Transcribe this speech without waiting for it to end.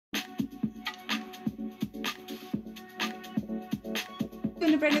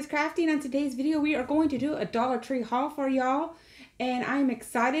welcome to Brenda's Crafting. On today's video, we are going to do a Dollar Tree haul for y'all, and I'm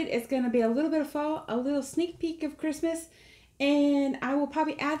excited. It's going to be a little bit of fall, a little sneak peek of Christmas, and I will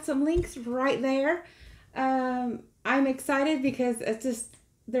probably add some links right there. I'm excited because it's just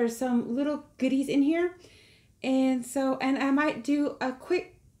there's some little goodies in here, and I might do a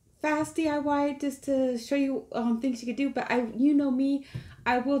quick, fast DIY just to show you things you could do. But you know me.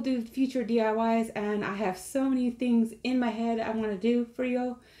 I will do future DIYs, and I have so many things in my head I want to do for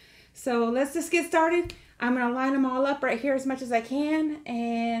you. So let's just get started. I'm going to line them all up right here as much as I can,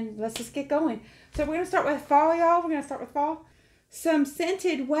 and let's just get going. So we're going to start with fall, y'all. We're going to start with fall. Some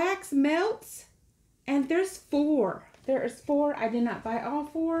scented wax melts, and there's 4. There is 4. I did not buy all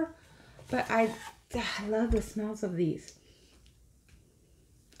 4, but I love the smells of these.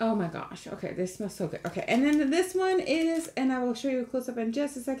 Oh my gosh. Okay, this smells so good. Okay, and then this one is, and I will show you a close-up in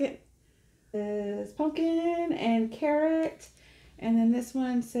just a second, is pumpkin and carrot. And then this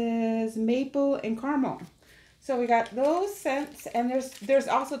one says maple and caramel. So we got those scents, and there's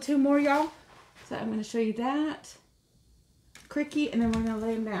also 2 more, y'all. So I'm going to show you that quickie, and then we're going to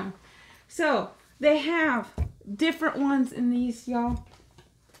lay them down. So they have different ones in these, y'all.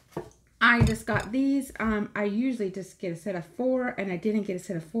 I just got these. I usually just get a set of 4, and I didn't get a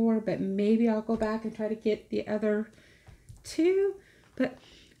set of 4, but maybe I'll go back and try to get the other 2. But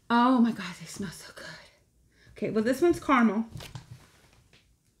oh my gosh, they smell so good. Okay, well, this one's caramel.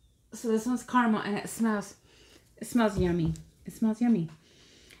 So this one's caramel, and it smells yummy. It smells yummy.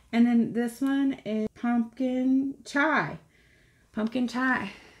 And then this one is pumpkin chai. Pumpkin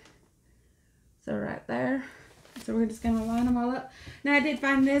chai. So right there. So we're just gonna line them all up. Now I did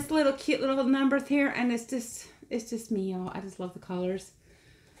find this little cute little number here, and it's just me, y'all. I just love the colors.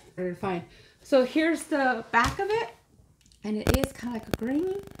 They're fine. So here's the back of it, and it is kind of like a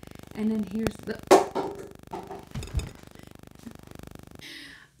green. And then here's the,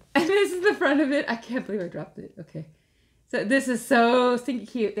 and this is the front of it. I can't believe I dropped it. Okay. So this is so stinky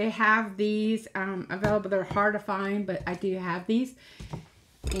cute. They have these available. They're hard to find, but I do have these.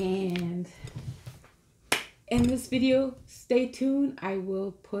 And in this video, stay tuned. I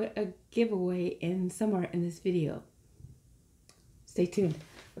will put a giveaway in somewhere in this video. Stay tuned.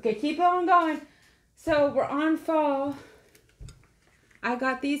 Okay, keep on going. So we're on fall. I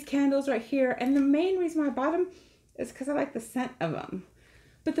got these candles right here, and the main reason why I bought them is because I like the scent of them.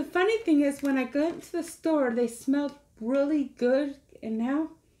 But the funny thing is, when I got to the store, they smelled really good, and now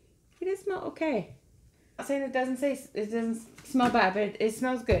it does smell okay. I'm saying it doesn't smell bad, but it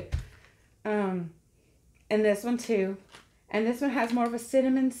smells good. And this one too. And this one has more of a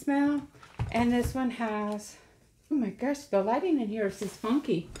cinnamon smell. And this one has, oh my gosh, the lighting in here is just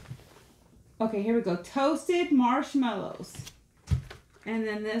funky. Okay, here we go. Toasted marshmallows. And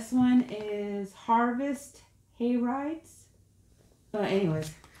then this one is harvest hayrides.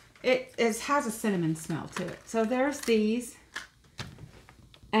 Anyways, it has a cinnamon smell to it. So there's these.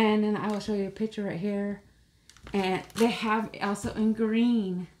 And then I will show you a picture right here. And they have also in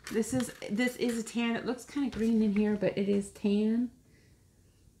green. This is a tan. It looks kind of green in here, but it is tan.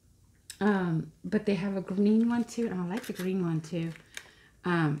 But they have a green one too, and I like the green one too.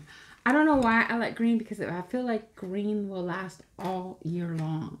 I don't know why I like green, because I feel like green will last all year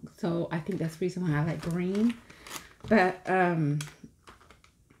long. So I think that's the reason why I like green. But I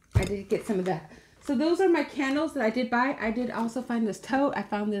did get some of that. So those are my candles that I did buy. I did also find this tote. I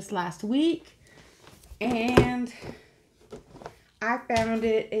found this last week. And I found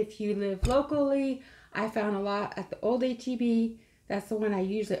it if you live locally. I found a lot at the old HEB. That's the one I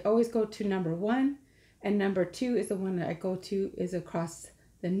usually always go to, number 1. And number 2 is the one that I go to is across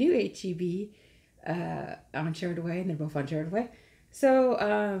the new HEB on Sherwood Way. And they're both on Sherwood Way.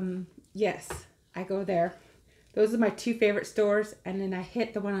 So, yes, I go there. Those are my 2 favorite stores. And then I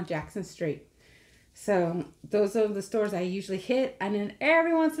hit the one on Jackson Street. So those are the stores I usually hit. And then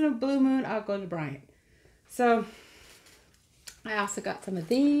every once in a blue moon, I'll go to Bryant. So I also got some of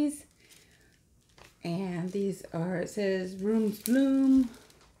these, and these are, it says Rooms Bloom.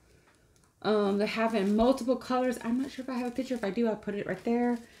 They have in multiple colors. I'm not sure if I have a picture. If I do, I'll put it right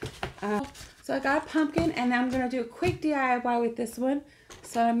there. So I got a pumpkin, and I'm going to do a quick DIY with this one.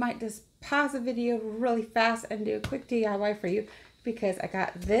 So I might just pause the video really fast and do a quick DIY for you, because I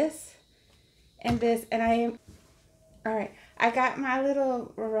got this and this, and alright, I got my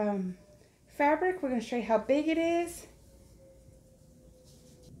little fabric. We're going to show you how big it is.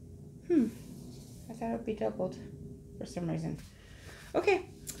 I thought it would be doubled for some reason. Okay,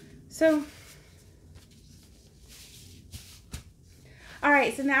 so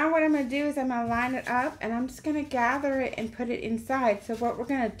alright, so now what I'm going to do is I'm going to line it up, and I'm just going to gather it and put it inside. So what we're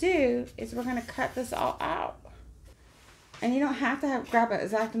going to do is we're going to cut this all out. And you don't have to grab an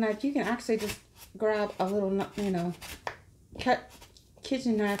X-Acto knife. You can actually just grab a little, you know, cut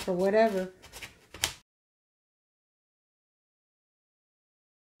kitchen knife or whatever.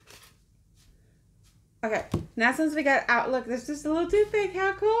 Okay, now since we got out, look, there's just a little toothpick.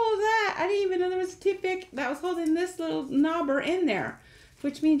 How cool is that? I didn't even know there was a toothpick that was holding this little knobber in there,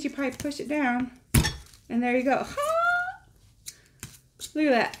 which means you probably push it down, and there you go. Look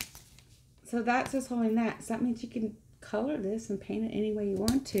at that. So that's just holding that. So that means you can color this and paint it any way you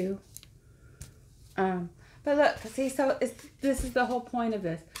want to. But look, see, so this is the whole point of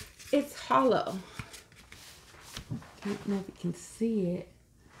this. It's hollow. I don't know if you can see it.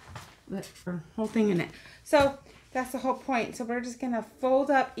 The whole thing in it. So that's the whole point. So we're just going to fold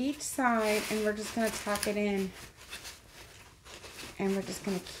up each side and we're just going to tuck it in. And we're just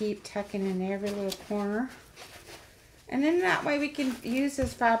going to keep tucking in every little corner. And then that way we can use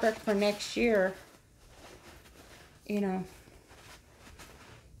this fabric for next year. You know.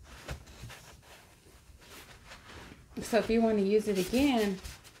 So if you want to use it again.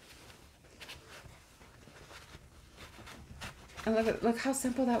 And look how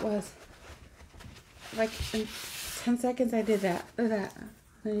simple that was. Like in 10 seconds I did that. Look at that.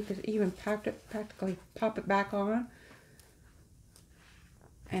 Then you could even practically pop it back on.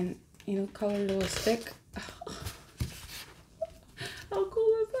 And, you know, color a little stick. How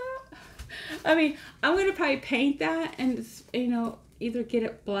cool is that? I mean, I'm going to probably paint that and, you know, either get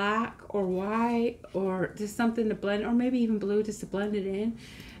it black or white or just something to blend, or maybe even blue just to blend it in,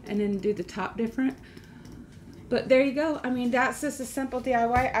 and then do the top different. But there you go. I mean, that's just a simple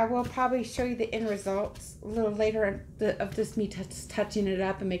DIY. I will probably show you the end results a little later of just me touching it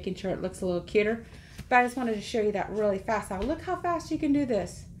up and making sure it looks a little cuter. But I just wanted to show you that really fast. Now, look how fast you can do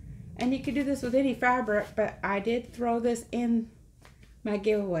this. And you can do this with any fabric, but I did throw this in my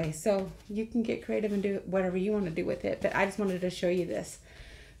giveaway. So you can get creative and do whatever you want to do with it. But I just wanted to show you this.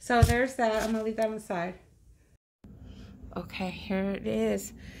 So there's that. I'm going to leave that on the side. Okay, here it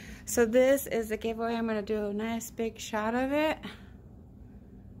is. So this is the giveaway. I'm going to do a nice big shot of it.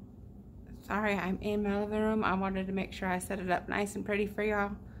 Sorry, I'm in my living room. I wanted to make sure I set it up nice and pretty for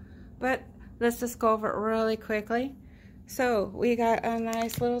y'all. But let's just go over it really quickly. So we got a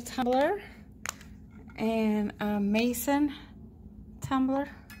nice little tumbler and a mason tumbler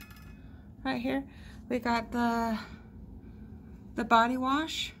right here. We got the body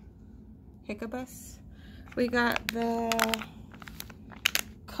wash, Hiccabus. We got the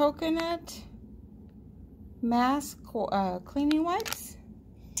coconut mask cleaning wipes.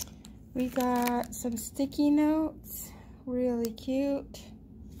 We got some sticky notes, really cute.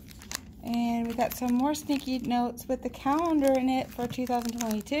 And we got some more sticky notes with the calendar in it for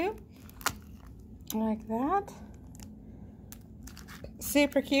 2022. Like that.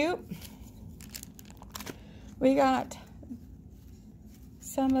 Super cute. We got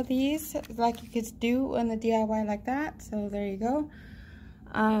some of these, like you could do on the DIY like that. So there you go.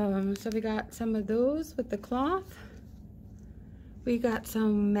 So we got some of those with the cloth. We got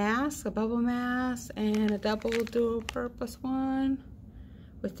some masks, a bubble mask and a double dual purpose one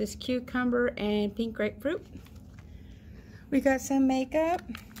with this cucumber and pink grapefruit. We got some makeup,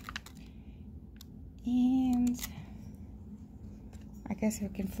 and I guess we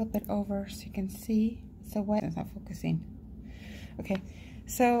can flip it over so you can see. So what? It's not focusing. Okay,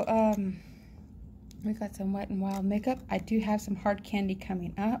 so we got some Wet n Wild makeup. I do have some hard candy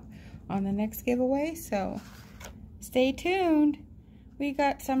coming up on the next giveaway, so stay tuned. We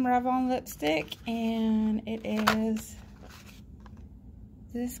got some Revlon lipstick, and it is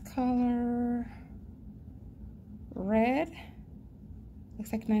this color red.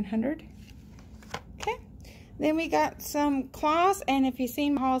 Looks like 900. Okay. Then we got some cloths, and if you've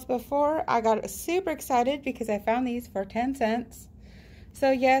seen my hauls before, I got super excited because I found these for 10 cents.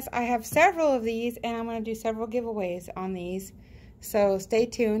 So yes, I have several of these, and I'm going to do several giveaways on these. So stay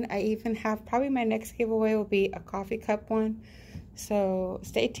tuned. I even have, probably my next giveaway will be a coffee cup one. So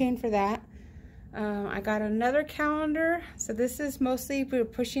stay tuned for that. I got another calendar. So this is mostly, we're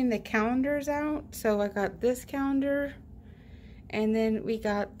pushing the calendars out. So I got this calendar, and then we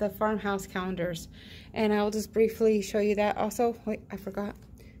got the farmhouse calendars. And I'll just briefly show you that. Also, wait, I forgot.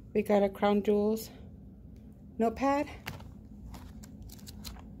 We got a Crown Jewels notepad.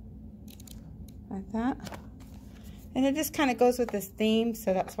 Like that. And it just kind of goes with this theme,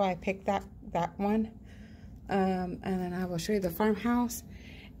 so that's why I picked that one. And then I will show you the farmhouse.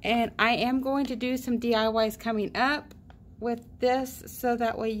 And I am going to do some DIYs coming up with this, so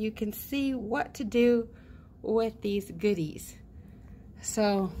that way you can see what to do with these goodies.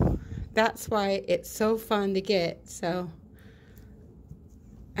 So that's why it's so fun to get. So,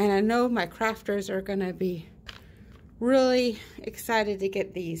 and I know my crafters are gonna be really excited to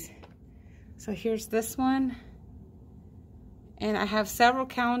get these. So here's this one. And I have several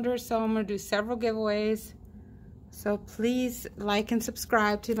calendars, so I'm going to do several giveaways. So please like and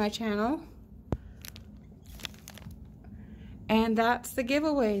subscribe to my channel. And that's the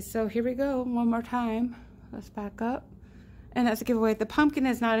giveaway. So here we go, one more time. Let's back up. And that's a giveaway. The pumpkin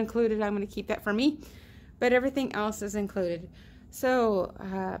is not included. I'm going to keep that for me. But everything else is included. So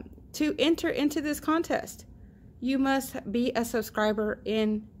to enter into this contest, you must be a subscriber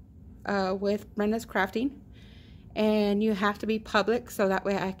in with Brenda's Crafting. And you have to be public, so that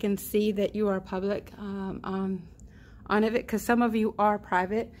way I can see that you are public on it, because some of you are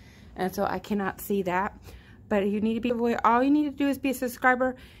private, and so I cannot see that. But you need to be aware. All you need to do is be a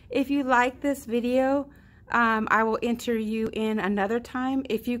subscriber. If you like this video, I will enter you in another time.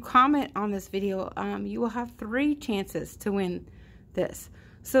 If you comment on this video, you will have 3 chances to win this.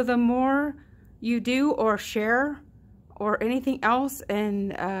 So the more you do or share or anything else,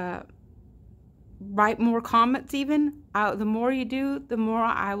 and write more comments even, the more you do, the more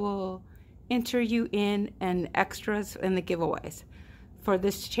I will enter you in and extras in the giveaways for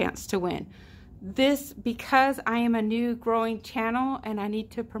this chance to win. This, because I am a new growing channel and I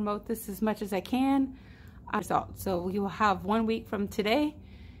need to promote this as much as I can. So you will have 1 week from today,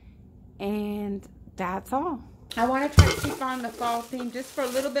 and that's all. I want to try to keep on the fall theme just for a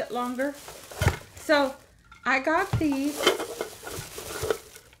little bit longer. So I got these,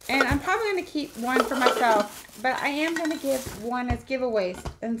 and I'm probably going to keep one for myself, but I am going to give one as giveaways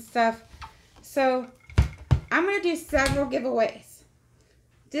and stuff. So I'm going to do several giveaways,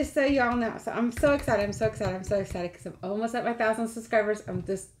 just so y'all know. So I'm so excited. I'm so excited. I'm so excited because I'm almost at my 1,000 subscribers.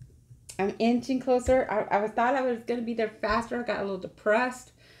 I'm inching closer. I thought I was going to be there faster. I got a little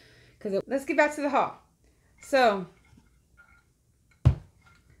depressed. Let's get back to the haul. So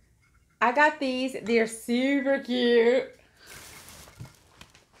I got these. They're super cute.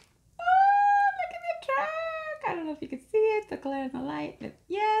 Oh, look at the truck. I don't know if you can see it, the glare in the light, but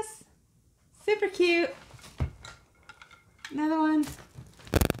yes, super cute. Another one.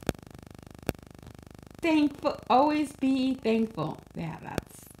 Thankful. Always be thankful. Yeah,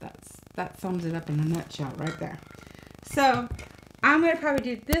 that sums it up in a nutshell right there. So I'm gonna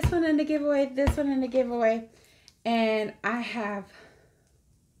probably do this one in the giveaway, this one in the giveaway, and I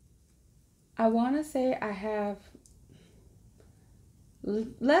want to say I have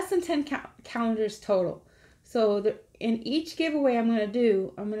less than 10 calendars total. So in each giveaway I'm gonna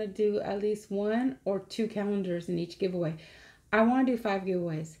do at least 1 or 2 calendars in each giveaway. I want to do 5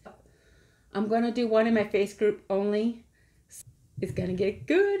 giveaways. I'm gonna do one in my face group only. It's gonna get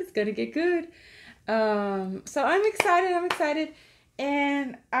good. It's gonna get good. So I'm excited,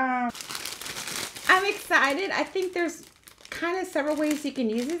 and I'm excited. I think there's kind of several ways you can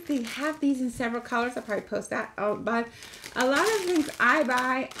use it. They have these in several colors. I'll probably post that. But a lot of things I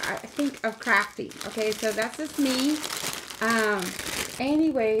buy, I think of crafting. Okay, so that's just me.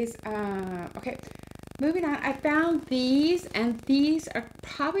 Okay. Moving on, I found these, and these are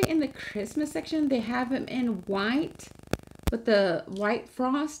probably in the Christmas section. They have them in white with the white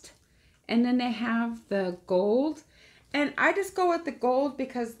frost, and then they have the gold. And I just go with the gold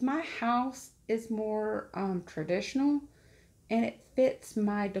because my house is more traditional, and it fits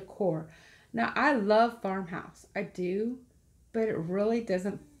my decor. Now, I love farmhouse. I do, but it really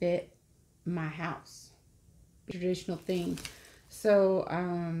doesn't fit my house. Traditional thing. So,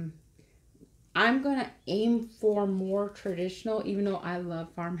 I'm going to aim for more traditional, even though I love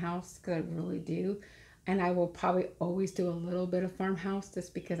farmhouse, because I really do. And I will probably always do a little bit of farmhouse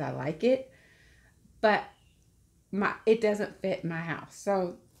just because I like it. But it doesn't fit my house.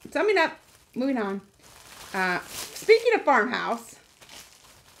 So, summing up, moving on. Speaking of farmhouse,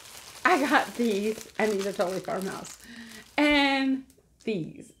 I got these, and these are totally farmhouse. And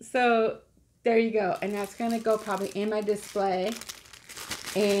these. So, there you go. And that's going to go probably in my display.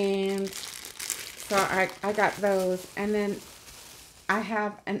 And so I got those, and then I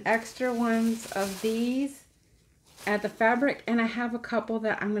have an extra ones of these at the fabric, and I have a couple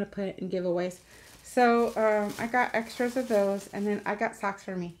that I'm going to put in giveaways. So I got extras of those, and then I got socks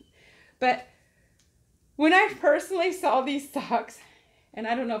for me. But when I personally saw these socks, and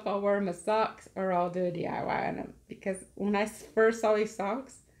I don't know if I'll wear them as socks or I'll do a DIY on them, because when I first saw these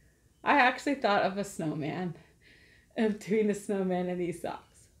socks, I actually thought of a snowman, of doing a snowman in these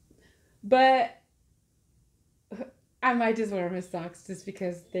socks. But I might just wear them as socks just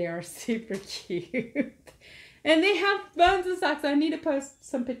because they are super cute. And they have buns of socks. I need to post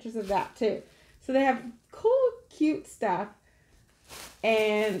some pictures of that too. So they have cool, cute stuff.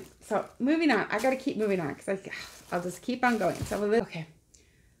 And so moving on. I got to keep moving on because I'll just keep on going. So okay.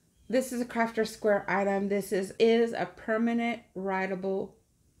 this is a Crafter Square item. This is a permanent writable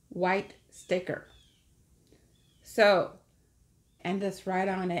white sticker. So, and just write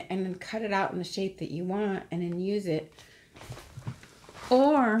on it and then cut it out in the shape that you want and then use it.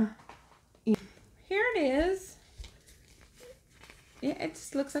 Or, here it is. Yeah, it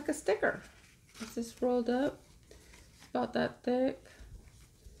just looks like a sticker. It's just rolled up. It's about that thick.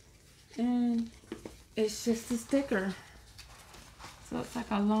 And it's just a sticker. So it's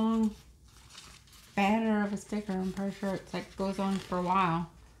like a long banner of a sticker. I'm pretty sure it's like goes on for a while.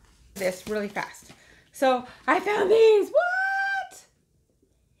 This really fast. So I found these. What?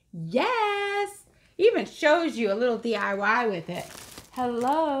 Yes. Even shows you a little DIY with it.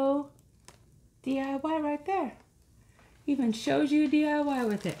 Hello. DIY right there. Even shows you DIY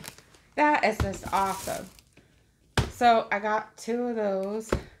with it. That is just awesome. So I got 2 of those.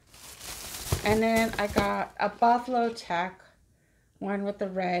 And then I got a buffalo check. One with the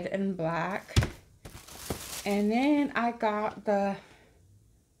red and black. And then I got the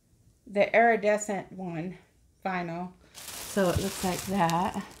iridescent one, vinyl. So it looks like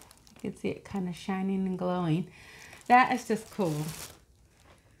that. You can see it kind of shining and glowing. That is just cool.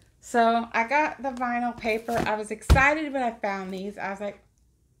 So I got the vinyl paper. I was excited when I found these. I was like,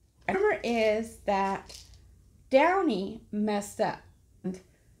 the rumor is that Downy messed up.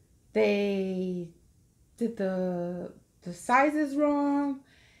 They did the sizes wrong,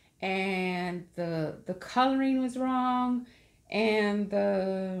 and the coloring was wrong, and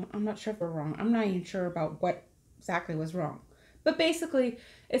I'm not sure if we're wrong. I'm not even sure about what exactly was wrong. But basically,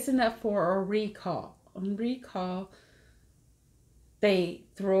 it's enough for a recall. On recall, they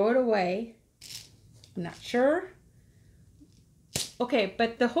throw it away. I'm not sure. Okay,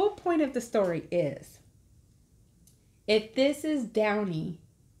 but the whole point of the story is, if this is Downy,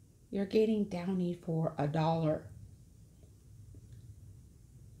 you're getting Downy for $1.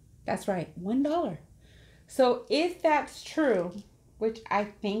 That's right, $1. So if that's true, which I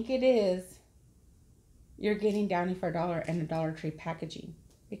think it is, you're getting Downy for $1 and the Dollar Tree packaging,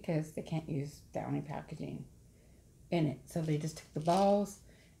 because they can't use Downy packaging in it. So they just took the balls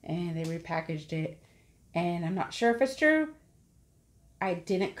and they repackaged it. And I'm not sure if it's true. I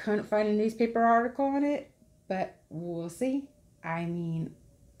couldn't find a newspaper article on it, but we'll see. I mean,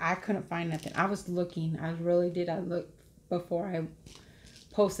 I couldn't find nothing. I was looking. I really did. I looked before I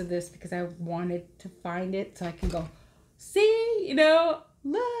posted this because I wanted to find it so I can go, see, you know,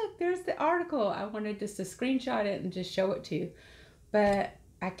 look, there's the article. I wanted just to screenshot it and just show it to you. But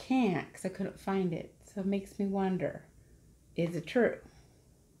I can't because I couldn't find it. So it makes me wonder, is it true?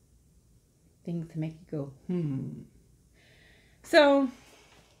 Things to make you go, So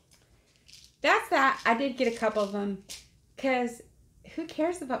that's that. I did get a couple of them because who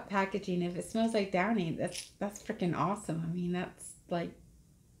cares about packaging if it smells like Downy? That's freaking awesome. I mean, that's like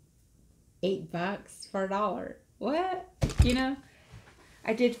 $8 for $1. What? You know?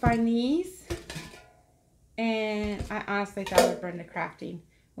 I did find these, and I honestly thought of Brenda crafting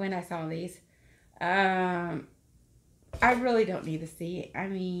when I saw these. I really don't need to see. I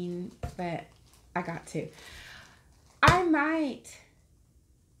mean, but I got to. I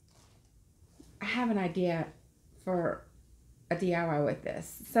have an idea for a DIY with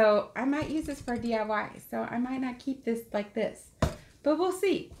this. So I might use this for a DIY. So I might not keep this like this. But we'll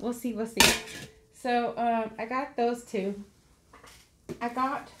see. We'll see. We'll see. So I got those 2. I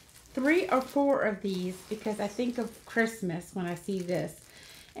got 3 or 4 of these because I think of Christmas when I see this.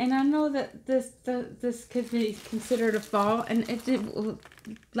 And I know that this could be considered a fall. And it did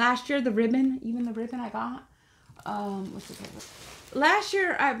last year, the ribbon, even the ribbon I got. Last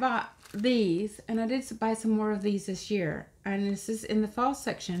year I bought these, and I did buy some more of these this year. And this is in the fall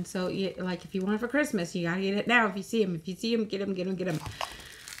section. So like if you want it for Christmas, you gotta get it now. If you see them, get them, get them, get them.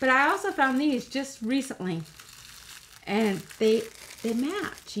 But I also found these just recently, and they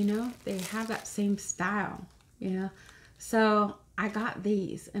match. You know, they have that same style. You know, so I got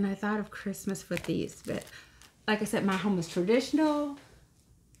these, and I thought of Christmas with these. But like I said, my home is traditional.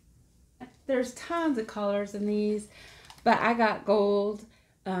 There's tons of colors in these, but I got gold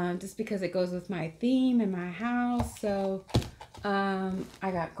just because it goes with my theme in my house. So I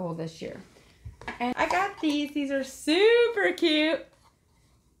got gold this year. And I got these. These are super cute.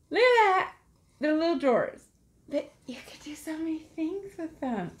 Look at that. They're little drawers. But you could do so many things with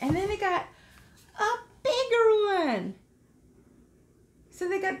them. And then they got a bigger one. So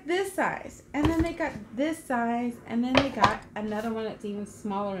they got this size, and then they got this size, and then they got another one that's even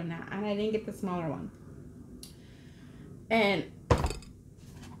smaller than that. And I didn't get the smaller one. And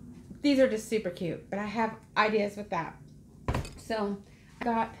these are just super cute, but I have ideas with that. So I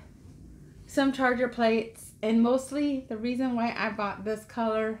got some charger plates And mostly the reason why I bought this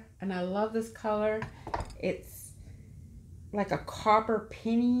color, and I love this color, it's like a copper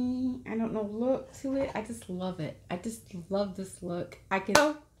penny, I don't know, look to it. I just love it. I just love this look.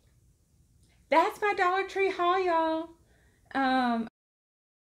 Oh, that's my Dollar Tree haul, y'all.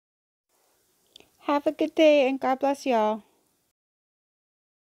 Have a good day and God bless y'all.